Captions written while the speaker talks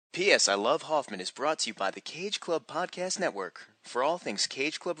P.S. I Love Hoffman is brought to you by the Cage Club Podcast Network. For all things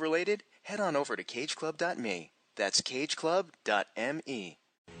Cage Club related, head on over to cageclub.me. That's cageclub.me.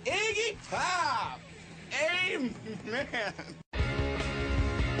 Iggy Pop! Amen!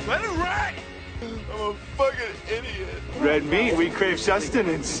 Let it ride! I'm a fucking idiot. Red meat, we crave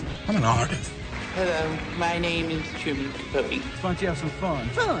sustenance. I'm an artist. Hello, my name is Truman Capote. Why don't you have some fun?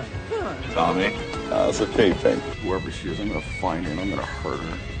 Tommy. It's okay, Pink. Whoever she is, I'm gonna find her and I'm gonna hurt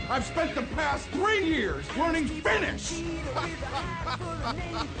her. I've spent the past 3 years learning Finnish!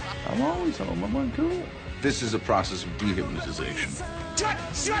 I'm always home. I'm on tour. This is a process of dehypnotization. Shut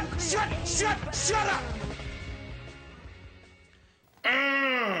up!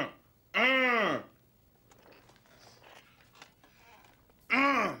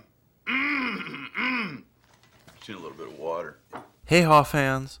 Just need a little bit of water. Hey Hoff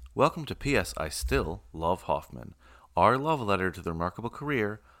fans, welcome to P.S. I Still Love Hoffman, our love letter to the remarkable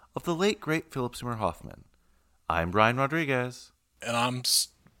career of the late great Philip Seymour Hoffman. I'm Brian Rodriguez. And I'm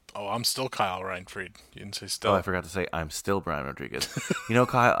still Kyle Reinfried. You didn't say still. Oh, I forgot to say I'm still Brian Rodriguez. You know,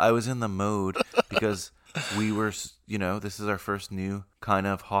 Kyle, I was in the mode because we were, this is our first new kind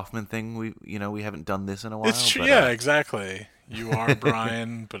of Hoffman thing. We haven't done this in a while. It's true. But, yeah, exactly. You are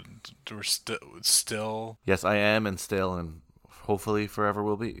Brian, but we're still. Yes, I am and still, and hopefully forever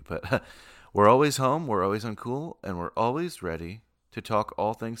will be. But we're always home, we're always uncool, and we're always ready to talk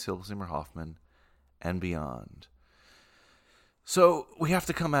all things Philip Seymour Hoffman and beyond. So we have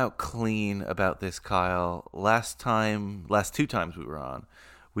to come out clean about this, Kyle. Last two times we were on,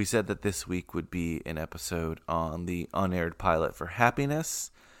 we said that this week would be an episode on the unaired pilot for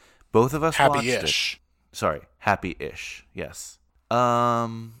Happiness. Both of us watched it. Sorry, Happy-ish, yes.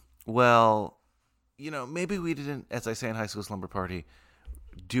 Well, maybe we didn't, as I say in High School Slumber Party,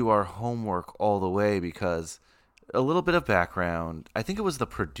 do our homework all the way because a little bit of background. I think it was the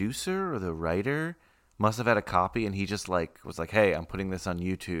producer or the writer must have had a copy, and he just was like, hey, I'm putting this on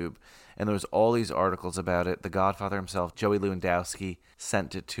YouTube. And there was all these articles about it. The Godfather himself, Joey Lewandowski,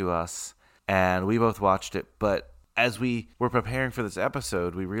 sent it to us, and we both watched it. But as we were preparing for this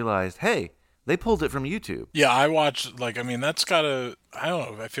episode, we realized, hey, they pulled it from YouTube. Yeah, I watched, that's gotta, I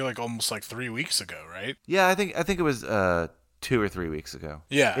don't know, I feel like almost 3 weeks ago, right? Yeah, I think it was 2 or 3 weeks ago.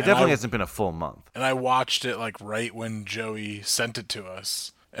 Yeah. It definitely hasn't been a full month. And I watched it, right when Joey sent it to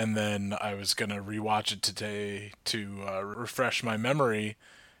us. And then I was going to rewatch it today to refresh my memory.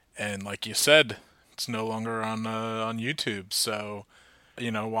 And like you said, it's no longer on YouTube. So,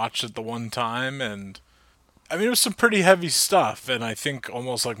 watched it the one time, and it was some pretty heavy stuff, and I think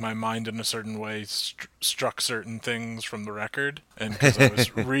almost my mind in a certain way struck certain things from the record. And because I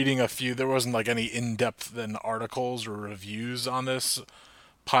was reading a few, there wasn't any in-depth articles or reviews on this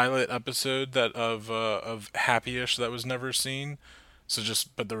pilot episode of Happy-ish that was never seen. So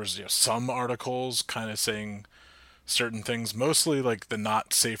but there was some articles kind of saying certain things, mostly the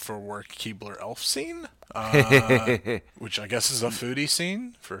not safe for work Keebler Elf scene, which I guess is a foodie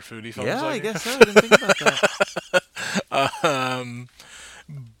scene for foodie films. Yeah, I guess so. I didn't think about that.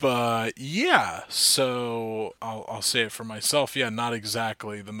 But yeah, so I'll say it for myself. Yeah, not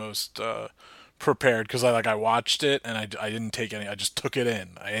exactly the most prepared, because I watched it and I didn't take any. I just took it in.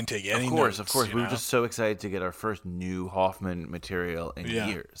 I didn't take any notes. Of course. We were just so excited to get our first new Hoffman material in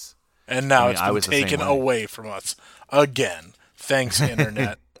years. And now it's been taken away from us again. Thanks,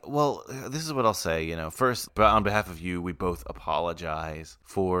 Internet. Well, this is what I'll say. First, on behalf of you, we both apologize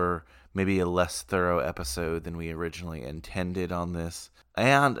for maybe a less thorough episode than we originally intended on this.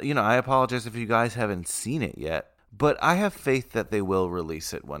 And, I apologize if you guys haven't seen it yet. But I have faith that they will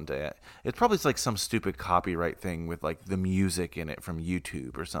release it one day. It's probably some stupid copyright thing with the music in it from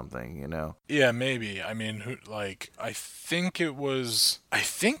YouTube or something, Yeah, maybe. I think it was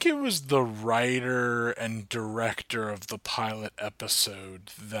the writer and director of the pilot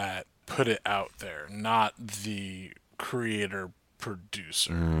episode that put it out there, not the creator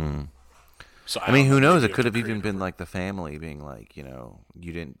producer. So who knows? It could have even been the family being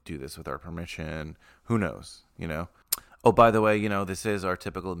you didn't do this with our permission. Who knows? Oh, by the way, this is our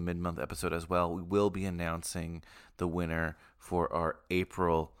typical mid-month episode as well. We will be announcing the winner for our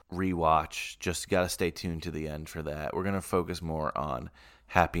April rewatch. Just got to stay tuned to the end for that. We're going to focus more on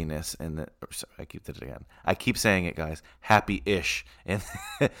Happiness and I keep saying it, guys. Happy-ish. And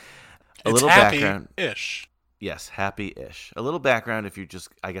little background. Happy-ish. Yes, Happy-ish. A little background if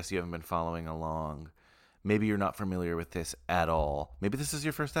I guess you haven't been following along. Maybe you're not familiar with this at all. Maybe this is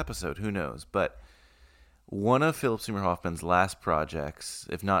your first episode. Who knows? But one of Philip Seymour Hoffman's last projects,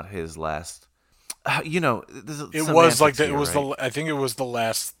 if not his last, I think it was the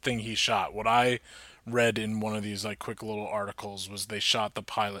last thing he shot. What I read in one of these like quick little articles was they shot the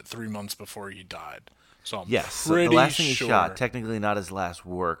pilot 3 months before he died. So I'm Yes, so pretty the last thing he sure. shot, technically not his last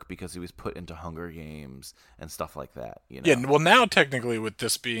work because he was put into Hunger Games and stuff like that. You know? Yeah, well, now technically with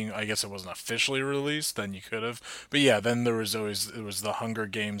this being, I guess it wasn't officially released, then you could have. But yeah, then it was the Hunger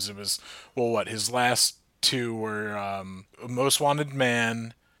Games. It was, well, what, his last two were Most Wanted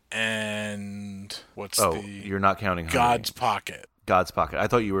Man and you're not counting Hunger God's Games. Pocket. God's Pocket. I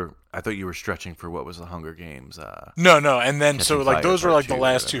thought you were stretching for what was the Hunger Games. No, and then so Catching like Fire those were Part like the 2 or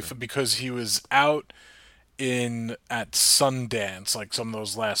last two whatever. because he was out at Sundance, like some of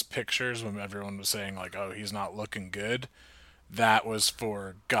those last pictures when everyone was saying like, oh, he's not looking good. That was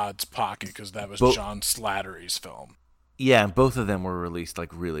for God's Pocket because that was John Slattery's film. Yeah, and both of them were released like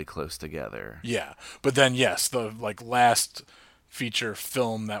really close together. Yeah, but then yes, the like last feature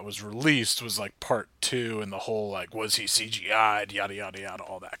film that was released was like part 2, and the whole like was he CGI'd, yada yada yada,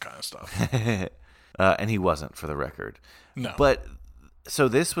 all that kind of stuff. And he wasn't, for the record. No, But so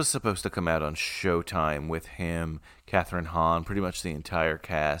this was supposed to come out on Showtime with him, Catherine Hahn, pretty much the entire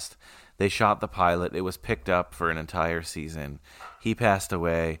cast. They shot the pilot. It was picked up for an entire season. He passed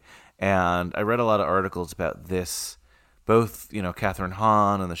away, and I read a lot of articles about this. Both, Catherine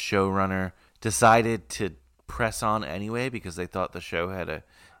Hahn and the showrunner decided to press on anyway because they thought the show had a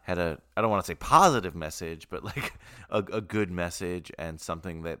I don't want to say positive message, but like a good message and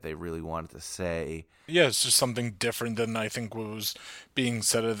something that they really wanted to say. yeah, it's just something different than I think what was being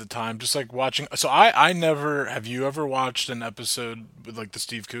said at the time. Just like watching. So I never. Have you ever watched an episode with like the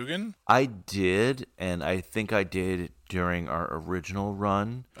Steve Coogan? I did, and I think I did during our original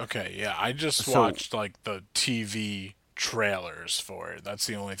run. Okay, yeah, I just So- watched like the TV trailers for it. That's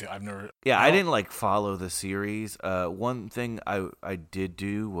the only thing I've never. Yeah, I didn't like follow the series. One thing I did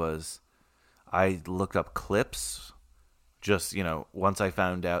do was I looked up clips. Just once I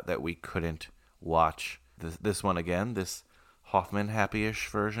found out that we couldn't watch this one again, this Hoffman happy-ish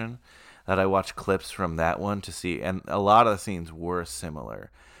version, that I watched clips from that one to see, and a lot of the scenes were similar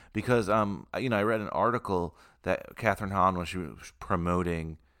because I read an article that Catherine Hahn, when she was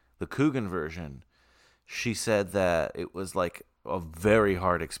promoting the Coogan version, she said that it was like a very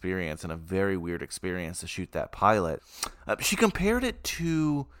hard experience and a very weird experience to shoot that pilot. She compared it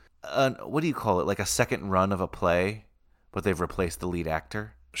to, what do you call it, like a second run of a play, but they've replaced the lead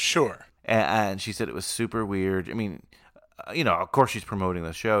actor. Sure. And she said it was super weird. I mean, of course she's promoting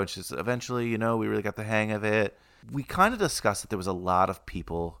the show. It's just eventually, we really got the hang of it. We kind of discussed that there was a lot of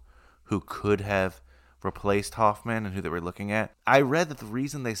people who could have replaced Hoffman and who they were looking at. I read that the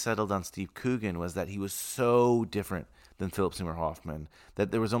reason they settled on Steve Coogan was that he was so different than Philip Seymour Hoffman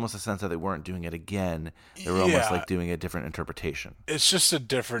that there was almost a sense that they weren't doing it again. They were almost like doing a different interpretation. It's just a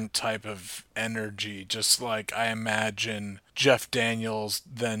different type of energy. Just like I imagine Jeff Daniels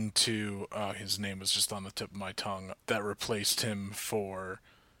then to, his name was just on the tip of my tongue, that replaced him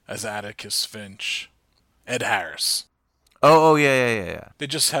as Atticus Finch, Ed Harris. Oh, yeah. They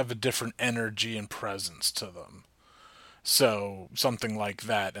just have a different energy and presence to them. So something like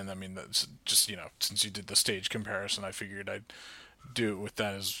that, and I mean, that's just since you did the stage comparison, I figured I'd do it with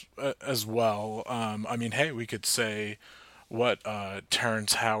that as well. I mean, hey, we could say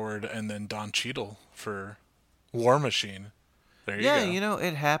Terrence Howard and then Don Cheadle for War Machine. There you go.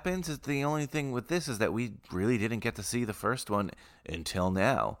 It happens. The only thing with this is that we really didn't get to see the first one until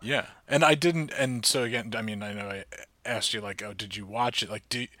now. Yeah, and I didn't. And so again, I mean, I know I asked you like, oh, did you watch it?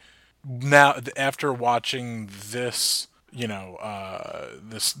 Like, now after watching this,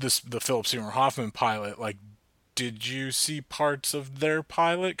 the Philip Seymour Hoffman pilot, like, did you see parts of their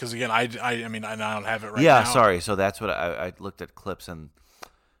pilot? Because again, I mean, I don't have it right now. Yeah, sorry. So that's what I looked at clips, and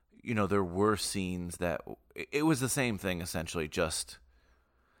there were scenes that it was the same thing essentially. Just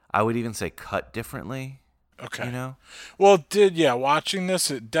I would even say cut differently. Okay. Well, watching this,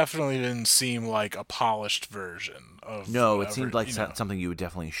 it definitely didn't seem like a polished version of. No, whatever, it seemed like something you would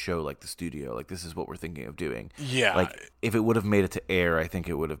definitely show like the studio. Like, this is what we're thinking of doing. Yeah. Like, if it would have made it to air, I think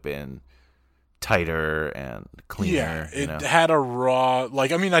it would have been tighter and cleaner. Yeah, it had a raw.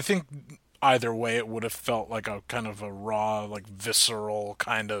 Like, I mean, I think either way, it would have felt like a kind of a raw, like visceral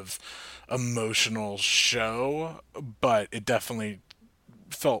kind of emotional show. But it definitely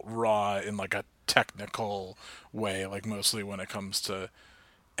felt raw in like a technical way, like mostly when it comes to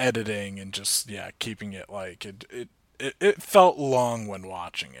editing and just keeping it like it felt long when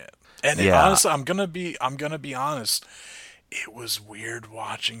watching it. And honestly, I'm gonna be honest, it was weird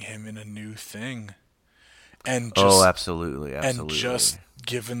watching him in a new thing. And just, absolutely. And just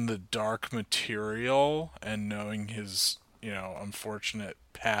given the dark material and knowing his unfortunate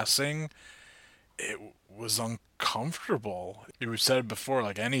passing, it was uncomfortable. We've said it before,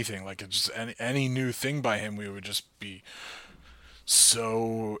 like anything, like it's just any new thing by him, we would just be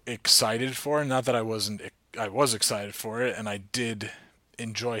so excited for. Not that I was excited for it, and I did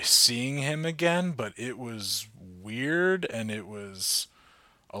enjoy seeing him again, but it was weird, and it was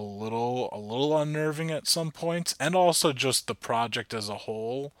a little unnerving at some points, and also just the project as a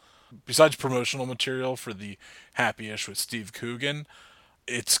whole. Besides promotional material for the Happy-ish with Steve Coogan,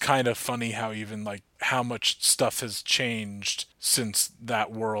 it's kind of funny how even like how much stuff has changed since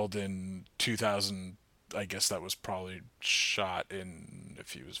that world in 2000. I guess that was probably shot in,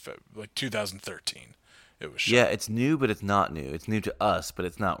 if he was like 2013. It was shot. Yeah, it's new, but it's not new. It's new to us, but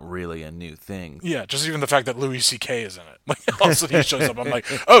it's not really a new thing. Yeah, just even the fact that Louis C.K. is in it. Like, all of a sudden he shows up, I'm like,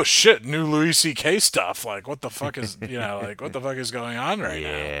 oh shit, new Louis C.K. stuff. Like, what the fuck is, what the fuck is going on right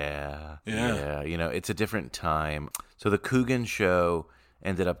now? Yeah. It's a different time. So the Coogan show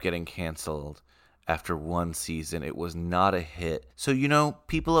ended up getting canceled after one season. It was not a hit. So,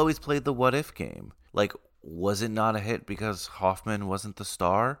 people always played the what if game. Like, was it not a hit because Hoffman wasn't the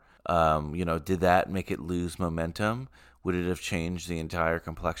star? Did that make it lose momentum? Would it have changed the entire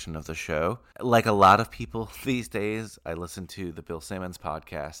complexion of the show? Like a lot of people these days, I listen to the Bill Simmons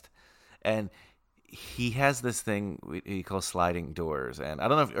podcast, and he has this thing he calls sliding doors. And I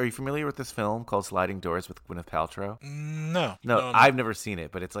don't know, are you familiar with this film called Sliding Doors with Gwyneth Paltrow? No, I've never seen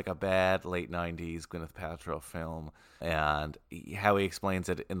it, but it's like a bad late 90s Gwyneth Paltrow film. And how he explains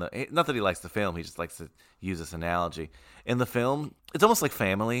it not that he likes the film, he just likes to use this analogy. In the film, it's almost like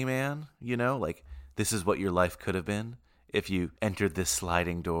Family Man, like this is what your life could have been if you entered this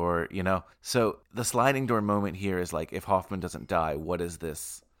sliding door, So the sliding door moment here is like, if Hoffman doesn't die, what is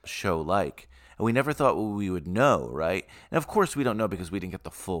this show like? And we never thought we would know, right? And of course we don't know because we didn't get the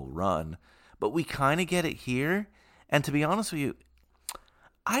full run, but we kind of get it here. And to be honest with you,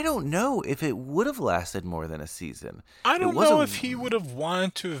 I don't know if it would have lasted more than a season. I don't know if he would have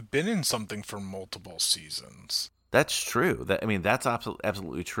wanted to have been in something for multiple seasons. That's true. That's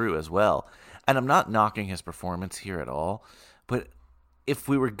absolutely true as well. And I'm not knocking his performance here at all. But if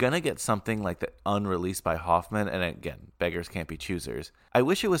we were going to get something like the unreleased by Hoffman, and again, beggars can't be choosers, I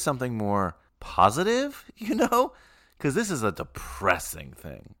wish it was something more positive, Because this is a depressing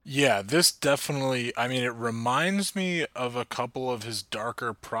thing. Yeah, this definitely, it reminds me of a couple of his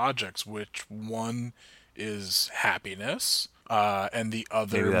darker projects, which one is Happiness, and the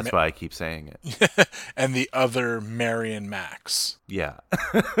other... Maybe that's why I keep saying it. And the other, Mary and Max. Yeah.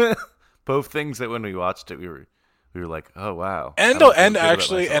 Both things that when we watched it, we were like, oh, wow. And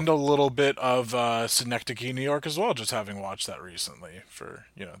a little bit of Synecdoche, New York as well, just having watched that recently for,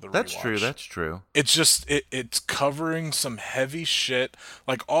 the rewatch. That's true. It's just, it's covering some heavy shit.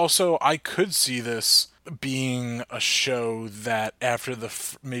 Like, also, I could see this being a show that after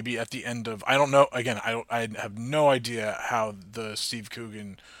maybe at the end of, I don't know, again, I have no idea how the Steve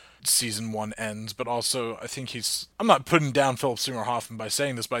Coogan season 1 ends, but also I think I'm not putting down Philip Seymour Hoffman by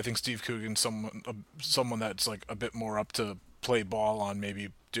saying this, but I think Steve Coogan's someone that's like a bit more up to play ball on maybe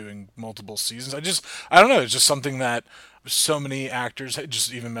doing multiple seasons. I don't know, it's just something that so many actors, I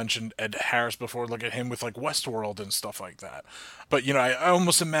just even mentioned Ed Harris before, look at him with like Westworld and stuff like that. But I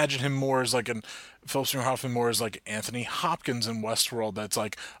almost imagine him more as like Philip Seymour Hoffman more as like Anthony Hopkins in Westworld. That's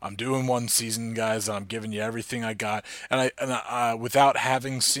like, I'm doing one season, guys, and I'm giving you everything I got. And I without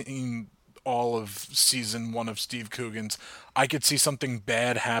having seen all of season 1 of Steve Coogan's, I could see something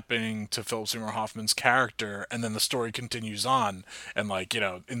bad happening to Philip Seymour Hoffman's character, and then the story continues on, and like,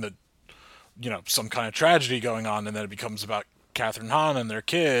 in the some kind of tragedy going on, and then it becomes about Catherine Hahn and their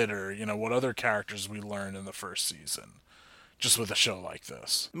kid, or what other characters we learned in the first season, just with a show like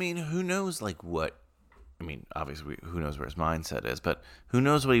this. Who knows obviously who knows where his mindset is, but who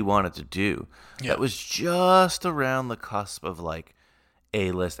knows what he wanted to do. Yeah. That was just around the cusp of like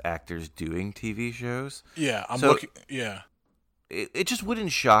A-list actors doing TV shows. Yeah, It just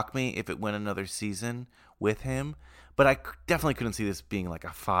wouldn't shock me if it went another season with him, but I definitely couldn't see this being like a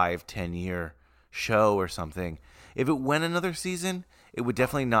 5-10 year show or something. If it went another season, it would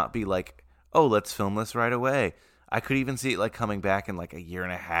definitely not be like, oh, let's film this right away. I could even see it like coming back in like a year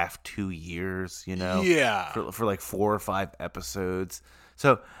and a half, 2 years, Yeah. For like 4 or 5 episodes.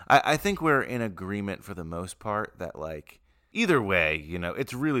 So I think we're in agreement for the most part that like either way,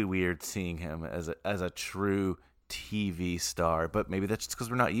 it's really weird seeing him as a true TV star, but maybe that's just because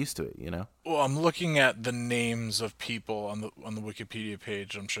we're not used to it, Well, I'm looking at the names of people on the Wikipedia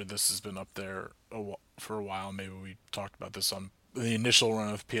page. I'm sure this has been up there for a while. Maybe we talked about this on the initial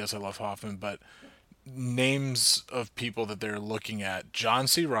run of P.S. I Love Hoffman, but names of people that they're looking at: John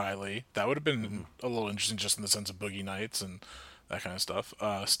C. Reilly. That would have been a little interesting, just in the sense of Boogie Nights and that kind of stuff.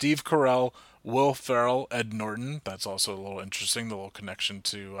 Steve Carell, Will Ferrell, Ed Norton. That's also a little interesting, the little connection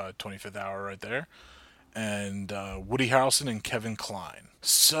to 25th Hour right there. And Woody Harrelson and Kevin Kline.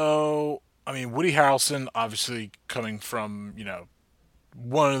 So, I mean, Woody Harrelson, obviously coming from,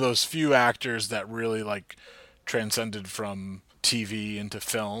 one of those few actors that really, transcended from TV into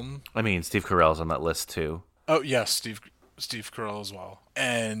film. I mean, Steve Carell's on that list, too. Oh, yes, Steve Carell as well.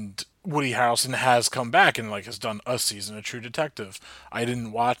 And Woody Harrelson has come back and has done a season of True Detective. I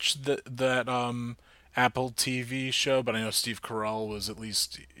didn't watch that Apple TV show, but I know Steve Carell was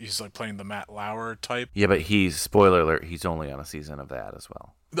he's playing the Matt Lauer type. Yeah, but spoiler alert, he's only on a season of that as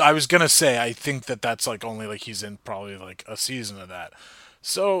well. I was gonna say, I think that's only he's in probably a season of that.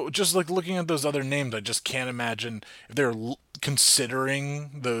 So just looking at those other names, I just can't imagine if they're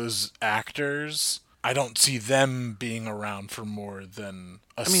considering those actors. I don't see them being around for more than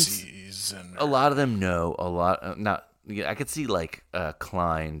a season. A lot of them know a lot. I could see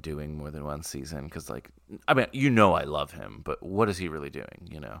Klein doing more than one season because I love him, but what is he really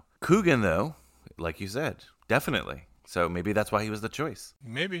doing? Coogan though, like you said, definitely. So maybe that's why he was the choice.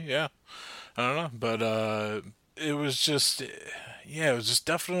 Maybe, yeah. I don't know, but it was just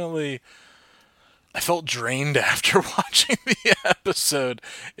definitely. I felt drained after watching the episode.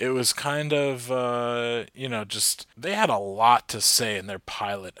 It was kind of, just they had a lot to say in their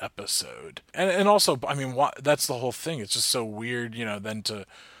pilot episode, and also, I mean, that's the whole thing. It's just so weird, then to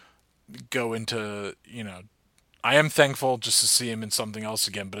go into, I am thankful just to see him in something else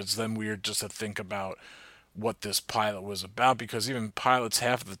again, but it's then weird just to think about what this pilot was about, because even pilots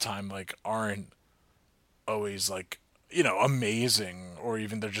half of the time aren't always amazing, or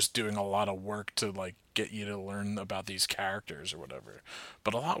even they're just doing a lot of work to get you to learn about these characters or whatever.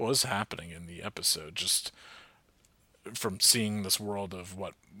 But a lot was happening in the episode, just from seeing this world of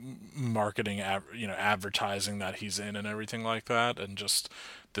what marketing, advertising that he's in and everything like that, and just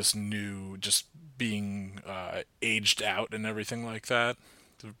this new, just being aged out and everything like that.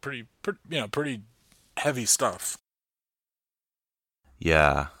 Pretty heavy stuff.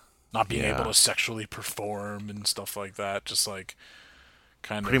 Yeah. Not being able to sexually perform and stuff like that. Just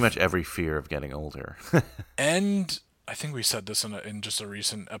pretty much every fear of getting older. And I think we said this in just a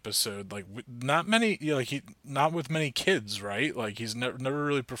recent episode. Not many, not with many kids, right? He's never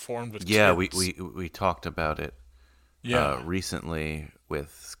really performed with kids. Yeah, we talked about it. Yeah. Recently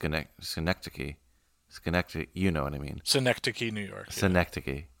with Synecdoche. You know what I mean? Synecdoche, New York.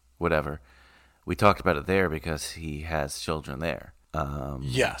 Synecdoche, whatever. We talked about it there because he has children there.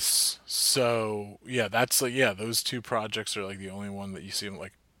 Yes. So yeah, that's those two projects are the only one that you see him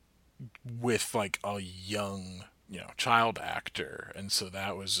with a young child actor, and so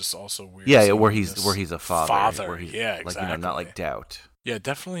that was just also weird. Yeah, where he's a father. Where he's, yeah, exactly. Not Doubt. Yeah,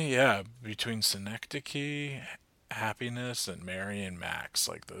 definitely. Yeah, between Synecdoche, Happiness, and Mary and Max,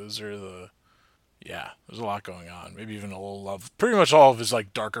 those are the. Yeah, there's a lot going on. Maybe even a little Love. Pretty much all of his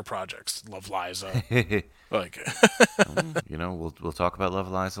darker projects. Love Liza. We'll talk about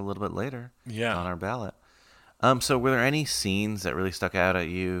Love Liza a little bit later. Yeah. On our ballot. So were there any scenes that really stuck out at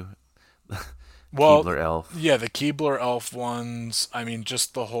you? Well, Keebler Elf. Yeah, the Keebler Elf ones. I mean,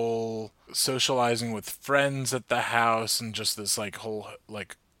 just the whole socializing with friends at the house, and just this whole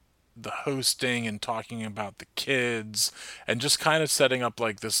the hosting and talking about the kids, and just kind of setting up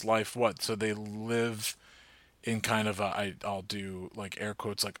this life. So they live in kind of I'll do air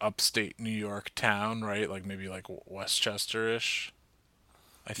quotes upstate New York town, right? Maybe Westchester-ish.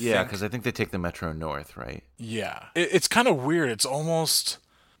 Yeah, because I think they take the Metro North, right? Yeah. It's kind of weird. It's almost,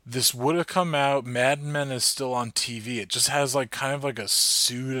 this would have come out, Mad Men is still on TV. It just has kind of a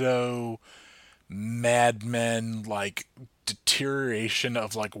pseudo Mad Men deterioration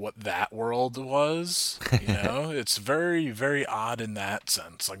of what that world was. It's very, very odd in that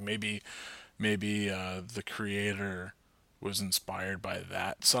sense. Maybe the creator was inspired by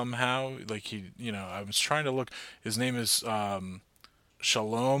that somehow. I was trying to look. His name is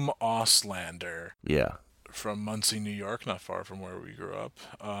Shalom Auslander. Yeah. From Muncie, New York, not far from where we grew up.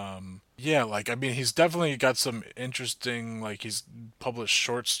 He's definitely got some interesting. He's published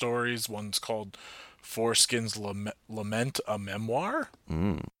short stories. One's called Foreskin's Lament, a memoir.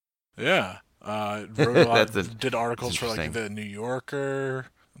 Mm. Yeah. Wrote a lot. Did articles for the New Yorker.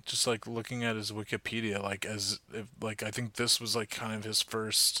 Just looking at his Wikipedia, as if I think this was kind of his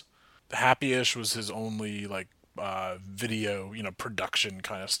first. Happy-ish was his only video, production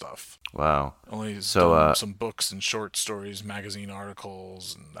kind of stuff. Wow. Only done some books and short stories, magazine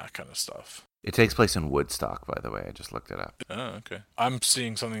articles, and that kind of stuff. It takes place in Woodstock, by the way. I just looked it up. Oh, okay. I'm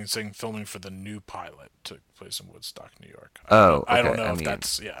seeing something saying filming for the new pilot took place in Woodstock, New York. I don't know if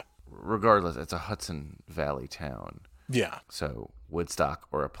that's, yeah. Regardless, it's a Hudson Valley town. Yeah. So Woodstock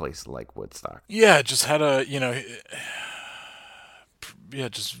or a place like Woodstock. Yeah, it just had a,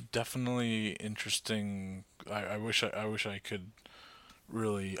 just definitely interesting. I wish I could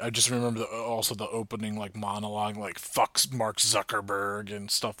really. I just remember also the opening like monologue, like fucks Mark Zuckerberg and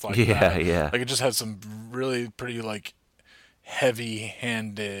stuff like that. Yeah. Like it just had some really pretty like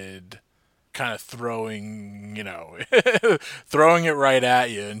heavy-handed kind of throwing, throwing it right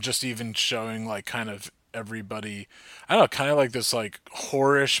at you, and just even showing like kind of everybody, I don't know, kind of like this like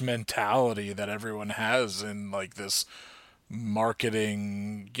whorish mentality that everyone has in like this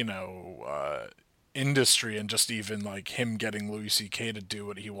marketing, industry, and just even like him getting Louis C.K. to do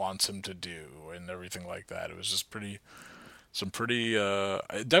what he wants him to do and everything like that. It was just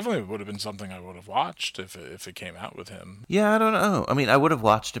it definitely would have been something I would have watched if it came out with him. Yeah, I don't know. I mean, I would have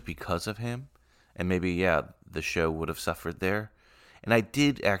watched it because of him, and maybe, the show would have suffered there. And I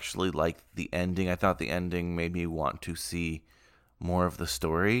did actually like the ending. I thought the ending made me want to see more of the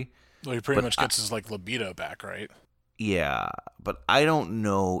story. Well, he pretty much gets his like libido back, right? Yeah, but I don't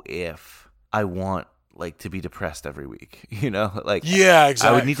know if I want like to be depressed every week, like yeah,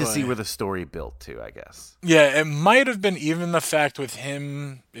 exactly. I would need to see where the story built to, I guess. Yeah, it might have been even the fact with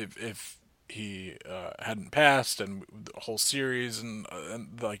him if he hadn't passed, and the whole series and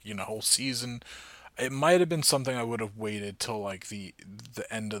whole season, it might have been something I would have waited till like the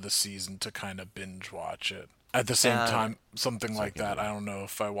end of the season to kind of binge watch it. At the same time, something like that, I don't know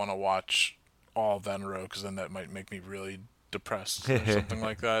if I want to watch all of that in a row, because then that might make me really depressed or something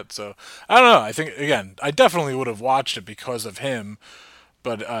like that. So I don't know. I think, again, I definitely would have watched it because of him,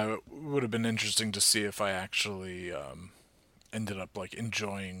 but it would have been interesting to see if I actually ended up like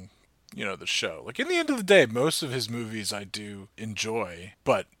enjoying the show. Like, in the end of the day, most of his movies I do enjoy,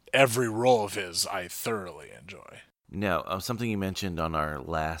 but every role of his I thoroughly enjoy. No, something you mentioned on our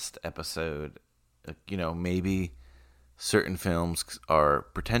last episode, maybe certain films are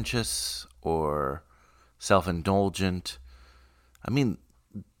pretentious or self-indulgent. I mean,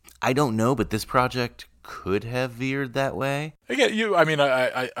 I don't know, but this project could have veered that way. Again,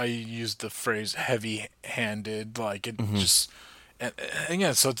 I used the phrase heavy-handed, like it just, and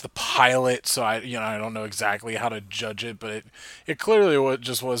again, so it's the pilot, so I don't know exactly how to judge it, but it clearly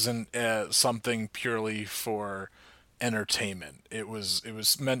just wasn't something purely for entertainment. It was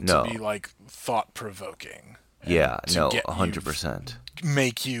meant to be like thought-provoking. Yeah, no, 100%.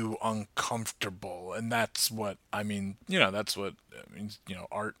 Make you uncomfortable, and that's what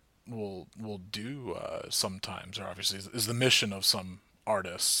art will do sometimes, or obviously is the mission of some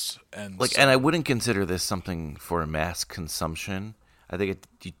artists. And and I wouldn't consider this something for mass consumption. I think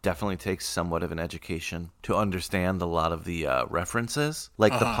it definitely takes somewhat of an education to understand a lot of the references.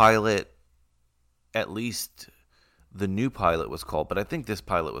 Like the pilot, at least the new pilot was called, but I think this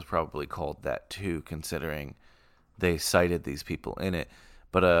pilot was probably called that too, considering they cited these people in it.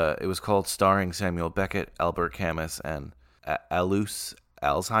 But it was called starring Samuel Beckett, Albert Camus, and Alois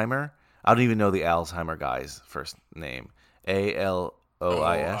Alzheimer. I don't even know the Alzheimer guy's first name. Alois.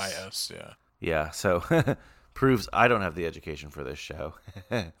 Yeah. Yeah, so proves I don't have the education for this show.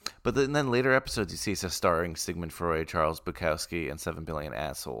 But then later episodes you see it says starring Sigmund Freud, Charles Bukowski, and 7 Billion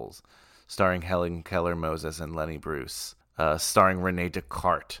Assholes. Starring Helen Keller Moses and Lenny Bruce. Starring Rene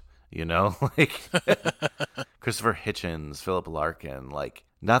Descartes. Like Christopher Hitchens, Philip Larkin, like,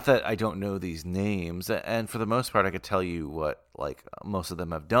 not that I don't know these names, and for the most part I could tell you what, like, most of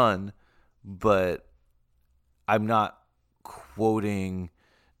them have done, but I'm not quoting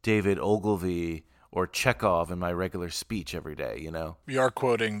David Ogilvy or Chekhov in my regular speech every day, We are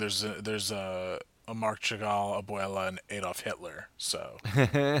quoting, there's a Marc Chagall, Abuela, and Adolf Hitler, so...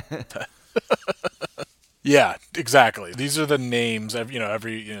 Yeah, exactly. These are the names.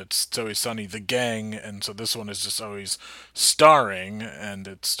 It's Always Sunny, The Gang, and so this one is just always starring, and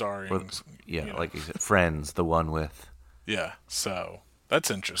it's starring. Like you said, Friends, the one with. Yeah, so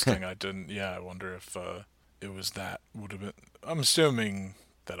that's interesting. I wonder if it was that would have been. I'm assuming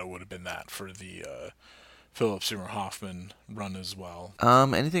that it would have been that for the Philip Seymour Hoffman run as well.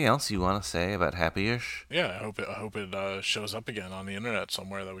 Anything else you want to say about Happy-ish? Yeah, I hope it shows up again on the internet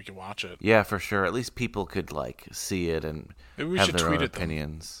somewhere that we can watch it. Yeah, for sure. At least people could like see it and have their own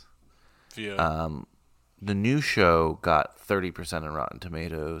opinions. The new show got 30% in Rotten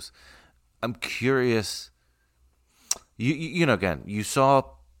Tomatoes. I'm curious. Again, you saw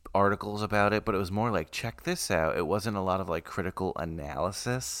articles about it, but it was more like, check this out. It wasn't a lot of like critical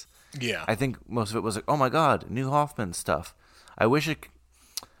analysis. Yeah. I think most of it was like, oh my God, new Hoffman stuff. I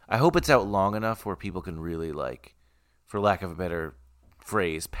hope it's out long enough where people can really, like, for lack of a better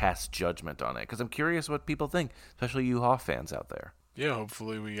phrase, pass judgment on it. Because I'm curious what people think, especially you Hoff fans out there. Yeah,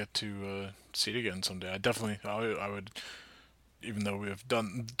 hopefully we get to see it again someday. I would, even though we have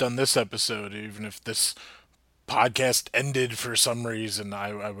done this episode, even if this podcast ended for some reason,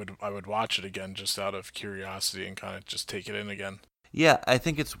 I would watch it again just out of curiosity and kind of just take it in again. Yeah, I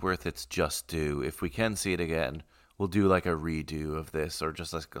think it's worth its just due. If we can see it again, we'll do like a redo of this or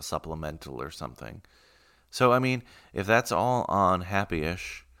just like a supplemental or something. So, I mean, if that's all on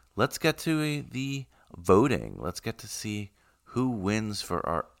Happy-ish, let's get to the voting. Let's get to see who wins for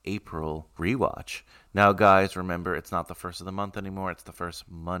our April rewatch. Now, guys, remember, it's not the first of the month anymore. It's the first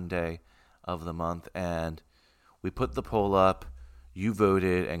Monday of the month. And we put the poll up. You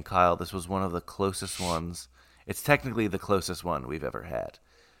voted. And, Kyle, this was one of the closest ones. It's technically the closest one we've ever had.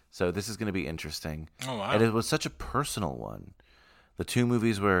 So this is going to be interesting. Oh, wow. And it was such a personal one. The two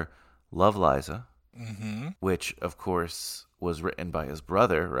movies were Love, Liza, which, of course, was written by his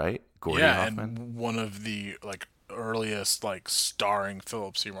brother, right? Gordy Hoffman. And one of the earliest starring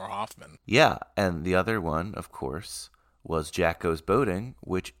Philip Seymour Hoffman. Yeah, and the other one, of course, was Jack Goes Boating,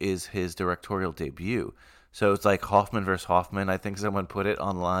 which is his directorial debut. So it's like Hoffman versus Hoffman, I think someone put it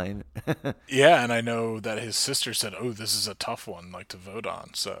online. Yeah, and I know that his sister said, "Oh, this is a tough one to vote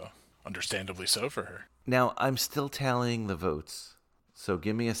on." So, understandably so for her. Now, I'm still tallying the votes. So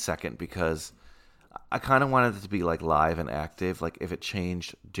give me a second because I kind of wanted it to be live and active. If it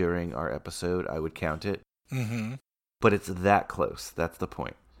changed during our episode, I would count it. Mm-hmm. But it's that close. That's the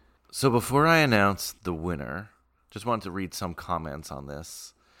point. So before I announce the winner, just wanted to read some comments on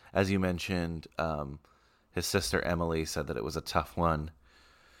this. As you mentioned, his sister Emily said that it was a tough one.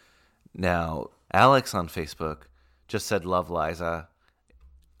 Now, Alex on Facebook just said Love, Liza.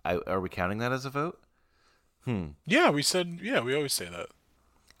 Are we counting that as a vote? Yeah, we always say that.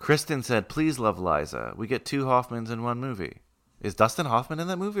 Kristen said, please Love, Liza. We get two Hoffmans in one movie. Is Dustin Hoffman in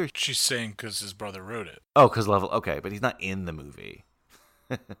that movie? She's saying because his brother wrote it. Oh, because Love... Okay, but he's not in the movie.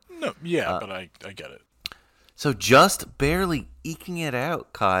 No, yeah, but I get it. So just barely eking it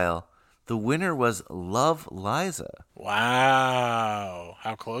out, Kyle. The winner was Love, Liza. Wow.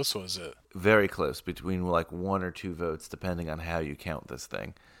 How close was it? Very close, between one or two votes, depending on how you count this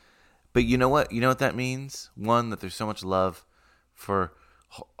thing. But you know what? You know what that means? One, that there's so much love for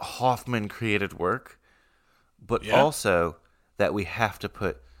Hoffman-created work, but also that we have to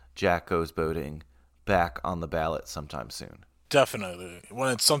put Jack Goes Boating back on the ballot sometime soon. Definitely.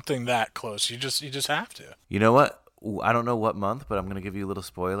 When it's something that close, you just have to. You know what? I don't know what month, but I'm going to give you a little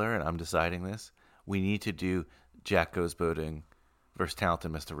spoiler, and I'm deciding this. We need to do Jack Goes Boating versus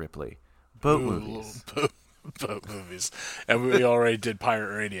Talented Mr. Ripley. Boat movies. Boat movies. And we already did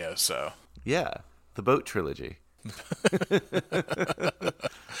Pirate Radio, so. Yeah, the boat trilogy.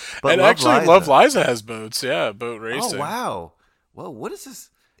 But Love, Liza has boats, yeah, boat racing. Oh, wow. Whoa, what is this?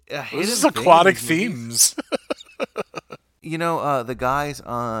 This is aquatic themes. You know, the guys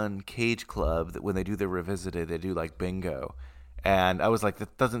on Cage Club, when they do their Revisited, they do bingo. And I was like,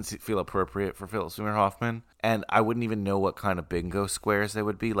 that doesn't feel appropriate for Philip Seymour Hoffman. And I wouldn't even know what kind of bingo squares they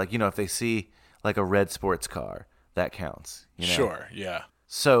would be. If they see a red sports car, that counts. Sure, yeah.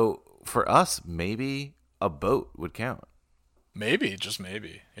 So for us, maybe a boat would count. Maybe, just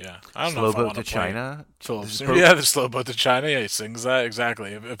maybe, yeah. I don't know Slow if I Boat want to China? Yeah, the Slow Boat to China. Yeah, he sings that,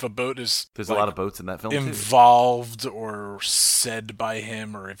 exactly. If a boat is... There's a lot of boats in that film, involved or said by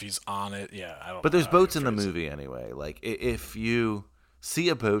him, or if he's on it, yeah, I don't know. But there's boats in the movie anyway. If you see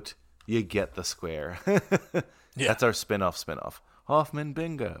a boat, you get the square. Yeah. That's our spin-off. Hoffman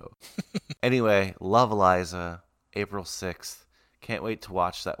Bingo. Anyway, Love, Liza, April 6th. Can't wait to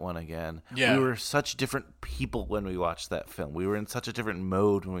watch that one again. Yeah. We were such different people when we watched that film. We were in such a different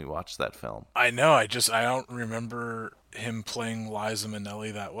mode when we watched that film. I know. I don't remember him playing Liza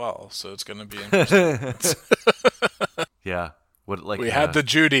Minnelli that well, so it's going to be interesting. Yeah. We had the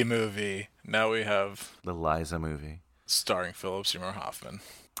Judy movie. Now we have the Liza movie. Starring Philip Seymour Hoffman.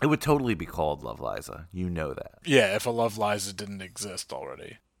 It would totally be called Love, Liza. You know that. Yeah, if a Love, Liza didn't exist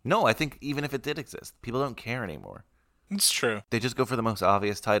already. No, I think even if it did exist, people don't care anymore. It's true. They just go for the most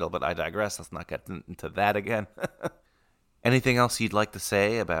obvious title, but I digress. Let's not get into that again. Anything else you'd like to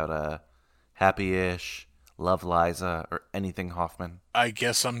say about Happy-ish, Love, Liza, or anything Hoffman? I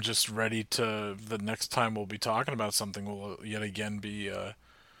guess I'm just ready to... The next time we'll be talking about something will yet again be an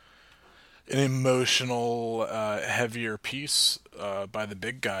emotional, heavier piece by the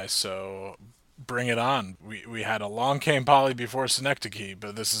big guy, so bring it on. We had Along Came Polly before Synecdoche,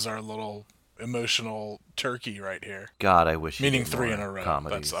 but this is our little... emotional turkey right here. God, I wish. Meaning 3 in a row.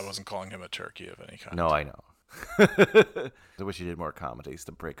 Comedies. I wasn't calling him a turkey of any kind. No, I know. I wish he did more comedies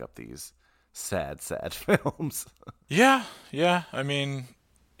to break up these sad films. Yeah. I mean,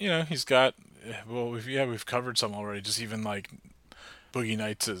 he's got. Well, we've covered some already. Just even Boogie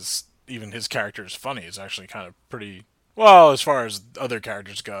Nights is, even his character is funny. It's actually kind of pretty, well, as far as other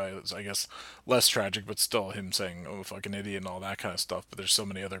characters go, it's, I guess, less tragic, but still him saying, oh, fucking idiot and all that kind of stuff. But there's so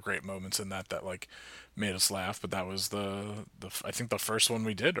many other great moments in that like made us laugh. But that was I think the first one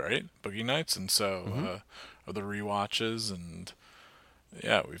we did, right? Boogie Nights. And so, of the rewatches, and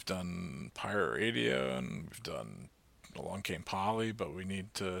yeah, we've done Pirate Radio, and we've done Along Came Polly, but we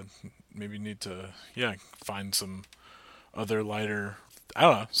need to find some other lighter, I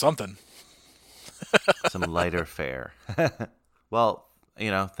don't know, something. Some lighter fare. Well,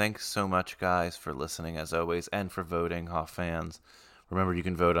 thanks so much, guys, for listening as always, and for voting, Hoff fans. Remember, you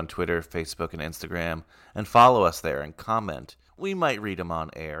can vote on Twitter, Facebook, and Instagram, and follow us there and comment. We might read them on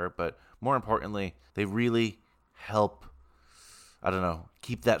air, but more importantly, they really help,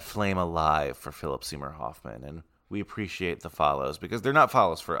 keep that flame alive for Philip Seymour Hoffman, and we appreciate the follows, because they're not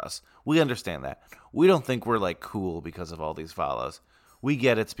follows for us. We understand that. We don't think we're, cool because of all these follows. We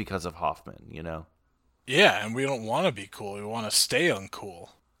get it's because of Hoffman, Yeah, and we don't want to be cool. We want to stay uncool.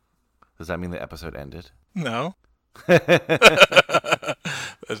 Does that mean the episode ended? No. That's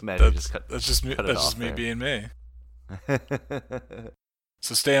just me being me.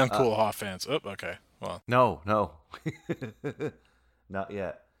 So stay uncool, Hoff fans. Oh, okay. Well. No. Not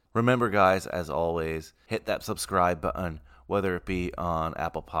yet. Remember, guys, as always, hit that subscribe button, whether it be on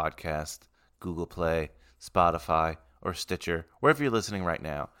Apple Podcast, Google Play, Spotify, or Stitcher, wherever you're listening right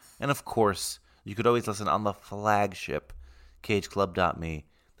now. And of course, you could always listen on the flagship, cageclub.me.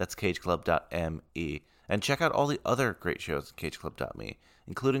 That's cageclub.me. And check out all the other great shows at cageclub.me,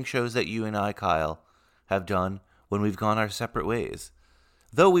 including shows that you and I, Kyle, have done when we've gone our separate ways.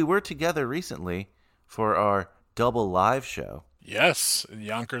 Though we were together recently for our double live show. Yes, in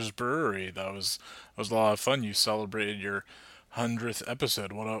Yonkers Brewery. That was a lot of fun. You celebrated your 100th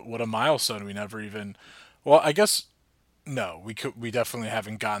episode. What a milestone. We never even, well, I guess no. We definitely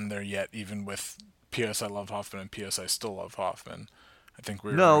haven't gotten there yet, even with P.S. I Love Hoffman and P.S. I Still Love Hoffman. I think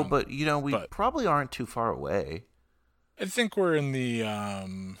we're no, but we probably aren't too far away. I think we're in the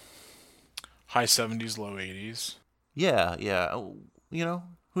high 70s, low 80s. Yeah.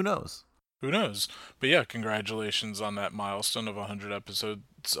 Who knows? Who knows? But yeah, congratulations on that milestone of 100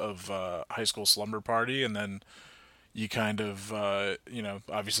 episodes of High School Slumber Party. And then you kind of,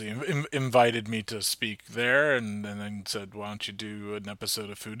 obviously invited me to speak there, and then said, why don't you do an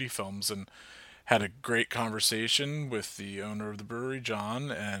episode of Foodie Films? And had a great conversation with the owner of the brewery, John,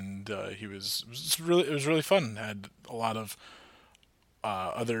 and it was really fun. Had a lot of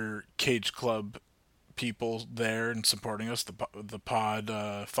other Cage Club people there and supporting us, the pod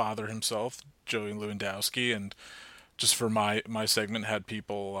father himself, Joey Lewandowski, and just for my segment had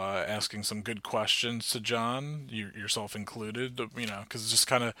people asking some good questions to John, yourself included, because it's just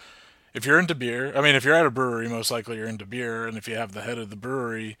kind of, if you're into beer, if you're at a brewery, most likely you're into beer, and if you have the head of the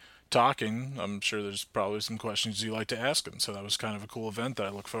brewery talking, I'm sure there's probably some questions you like to ask him. So that was kind of a cool event that I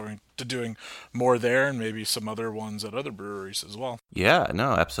look forward to doing more there, and maybe some other ones at other breweries as well. Yeah,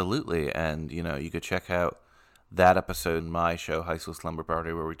 no, absolutely. And, you could check out that episode in my show, High School Slumber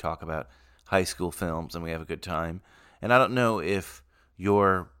Party, where we talk about high school films and we have a good time. And I don't know if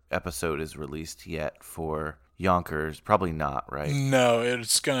your episode is released yet for Yonkers. Probably not, right? No,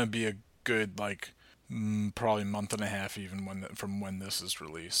 it's going to be a good, probably month and a half even from when this is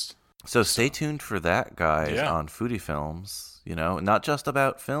released. So stay tuned for that, guys, on Foodie Films. Not just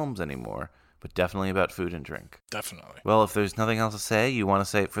about films anymore, but definitely about food and drink. Definitely. Well, if there's nothing else to say, you want to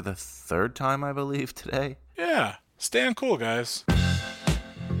say it for the third time, I believe, today? Yeah. Stay on cool, guys.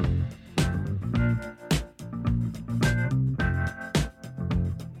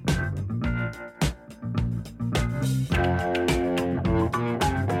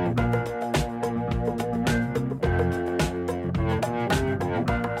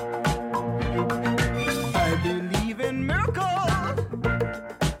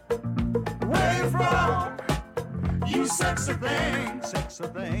 Sexy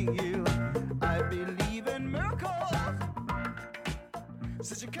thing, you. I believe in miracles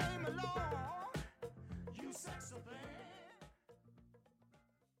since you came along.